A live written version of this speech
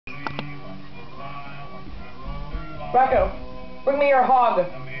Rocko, bring me your hog.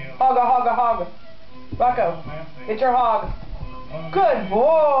 Hog, a hog, a hog. Rocko, get your hog. Good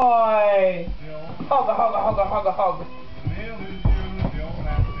boy. Hog, a hog, a hog, a hog, a hog.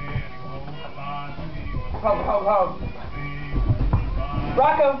 Hog, hog, hog.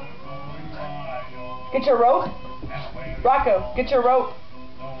 Rocko, get your rope. Rocko, get your rope.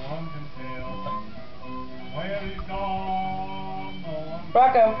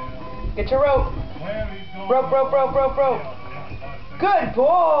 Rocko, get your rope. Rope, rope, rope, rope, rope. Good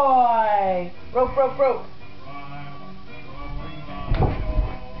boy. Rope, rope, rope.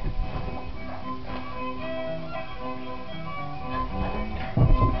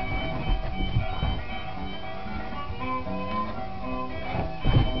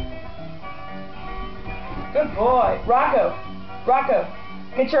 Good boy. Rocko, Rocko,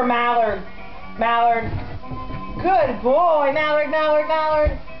 get your mallard. Mallard. Good boy. Mallard, mallard,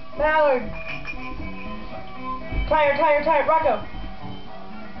 mallard. Mallard. Tire, tire, tire. Rocko.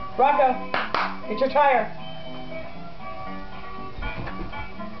 Rocko, get your tire.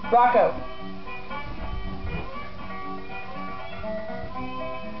 Rocko.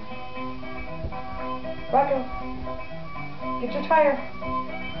 Rocko, get your tire.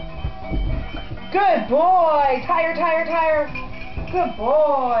 Good boy. Tire, tire, tire. Good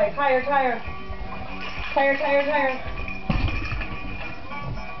boy. Tire, tire. Tire, tire, tire.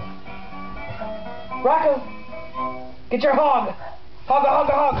 Rocko, get your hog. Hog, a hog,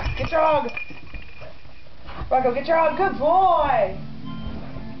 a hog. Get your hog. Rocko, get your hog. Good boy.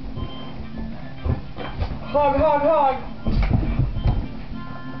 Hog, hog, hog.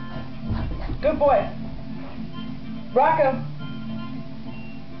 Good boy. Rocko,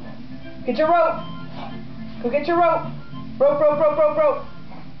 get your rope. Go get your rope. Rope, rope, rope, rope, rope.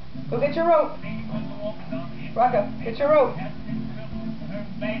 Go get your rope. Rocko, get your rope.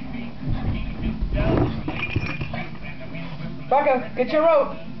 Rocko, get your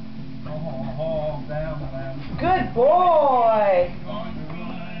rope. Good boy.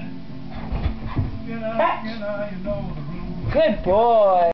 Catch. Good boy.